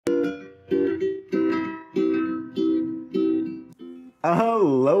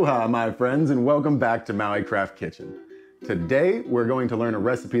Aloha, my friends, and welcome back to Maui Craft Kitchen. Today, we're going to learn a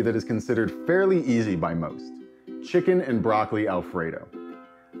recipe that is considered fairly easy by most: chicken and broccoli Alfredo.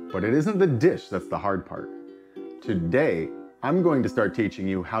 But it isn't the dish that's the hard part. Today, I'm going to start teaching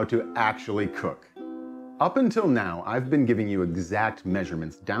you how to actually cook. Up until now, I've been giving you exact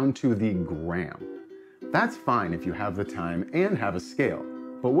measurements down to the gram. That's fine if you have the time and have a scale,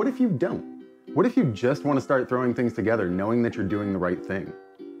 but what if you don't? What if you just want to start throwing things together knowing that you're doing the right thing?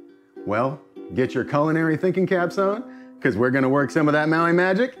 Well, get your culinary thinking caps on, because we're going to work some of that Maui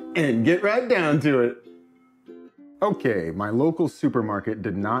magic and get right down to it. Okay, my local supermarket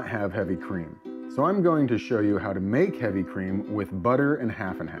did not have heavy cream, so I'm going to show you how to make heavy cream with butter and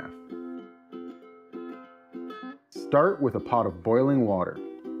half and half. Start with a pot of boiling water.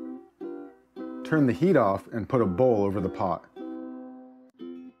 Turn the heat off and put a bowl over the pot.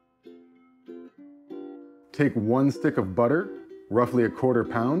 Take 1 stick of butter, roughly 1/4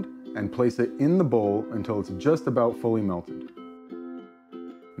 pound, and place it in the bowl until it's just about fully melted.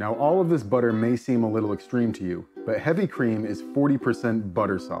 Now, all of this butter may seem a little extreme to you, but heavy cream is 40%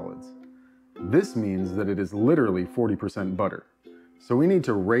 butter solids. This means that it is literally 40% butter. So we need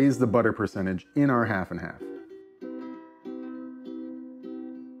to raise the butter percentage in our half and half.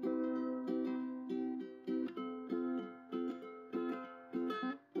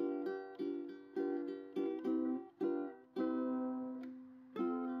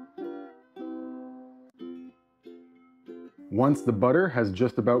 Once the butter has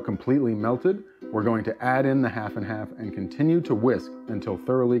just about completely melted, we're going to add in the half and half and continue to whisk until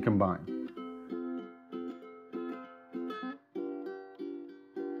thoroughly combined.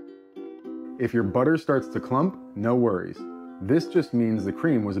 If your butter starts to clump, no worries. This just means the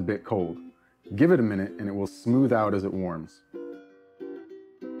cream was a bit cold. Give it a minute and it will smooth out as it warms.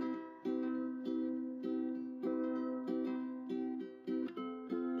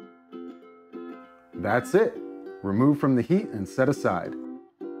 That's it. Remove from the heat and set aside.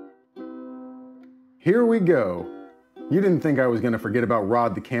 Here we go. You didn't think I was going to forget about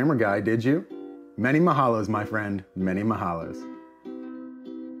Rod the camera guy, did you? Many mahalos, my friend, many mahalos.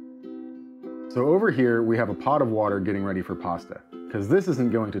 So over here we have a pot of water getting ready for pasta, because this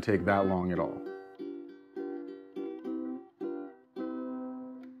isn't going to take that long at all.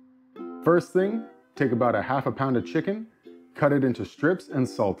 First thing, take about a half a pound of chicken, cut it into strips and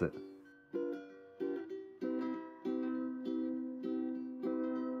salt it.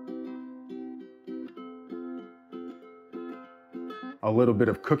 A little bit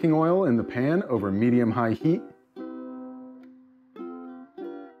of cooking oil in the pan over medium-high heat.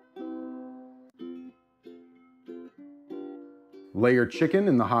 Lay your chicken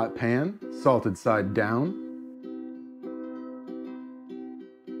in the hot pan, salted side down.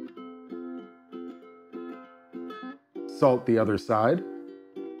 Salt the other side.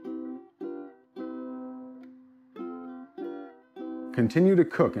 Continue to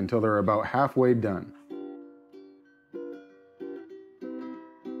cook until they're about halfway done.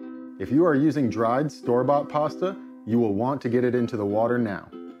 If you are using dried store-bought pasta, you will want to get it into the water now.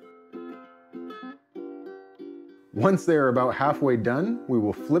 Once they are about halfway done, we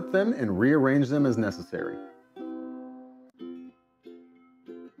will flip them and rearrange them as necessary.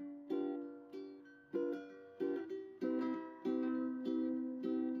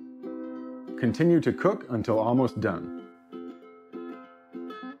 Continue to cook until almost done.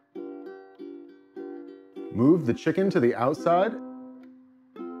 Move the chicken to the outside.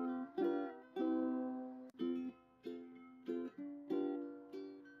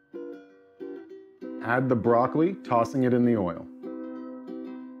 Add the broccoli, tossing it in the oil.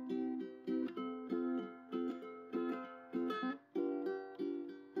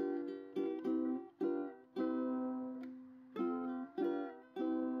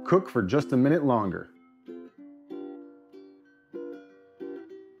 Cook for just a minute longer.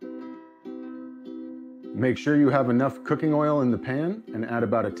 Make sure you have enough cooking oil in the pan and add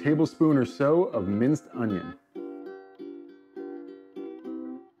about a tablespoon or so of minced onion.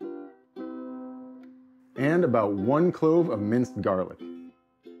 And about 1 clove of minced garlic.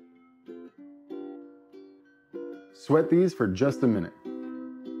 Sweat these for just a minute.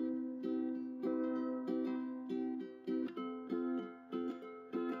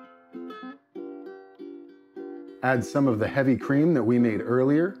 Add some of the heavy cream that we made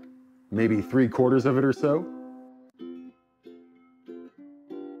earlier, maybe 3/4 of it or so.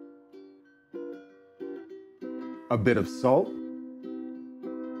 A bit of salt.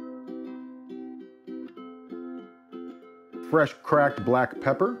 Fresh cracked black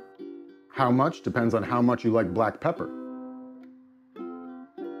pepper. How much depends on how much you like black pepper.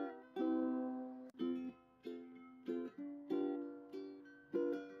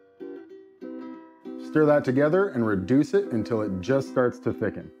 Stir that together and reduce it until it just starts to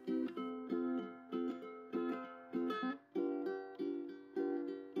thicken.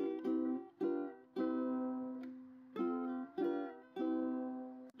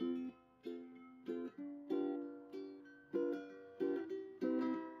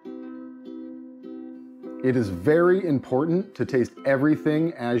 It is very important to taste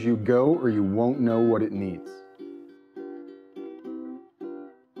everything as you go or you won't know what it needs.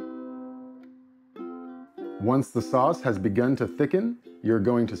 Once the sauce has begun to thicken, you're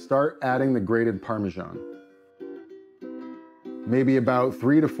going to start adding the grated Parmesan. Maybe about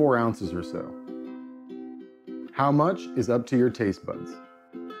 3 to 4 ounces or so. How much is up to your taste buds.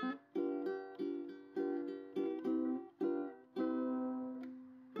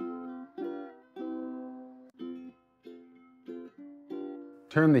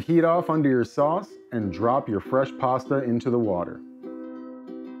 Turn the heat off under your sauce and drop your fresh pasta into the water.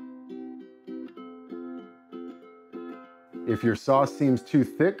 If your sauce seems too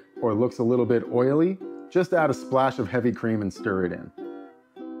thick or looks a little bit oily, just add a splash of heavy cream and stir it in.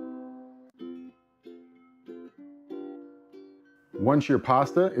 Once your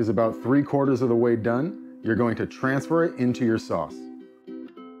pasta is about 3/4 of the way done, you're going to transfer it into your sauce.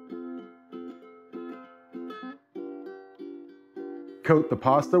 Coat the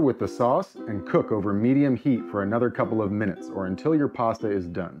pasta with the sauce and cook over medium heat for another couple of minutes or until your pasta is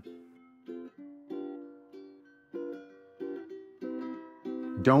done.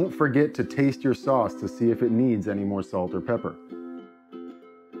 Don't forget to taste your sauce to see if it needs any more salt or pepper.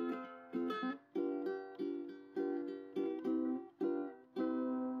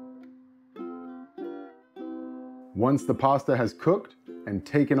 Once the pasta has cooked and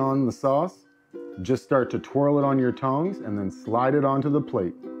taken on the sauce, just start to twirl it on your tongs and then slide it onto the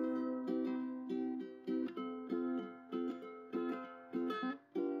plate.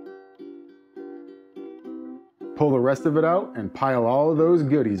 Pull the rest of it out and pile all of those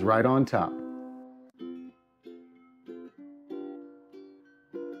goodies right on top.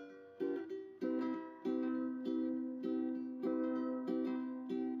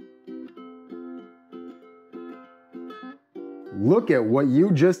 Look at what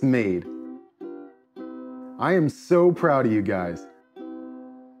you just made. I am so proud of you guys.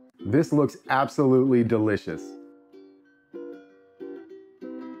 This looks absolutely delicious.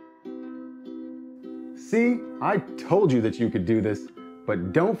 See, I told you that you could do this,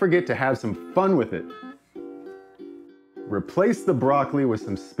 but don't forget to have some fun with it. Replace the broccoli with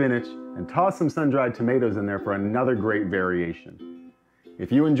some spinach and toss some sun-dried tomatoes in there for another great variation.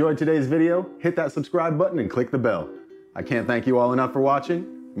 If you enjoyed today's video, hit that subscribe button and click the bell. I can't thank you all enough for watching.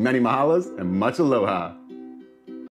 Many mahalas and much aloha.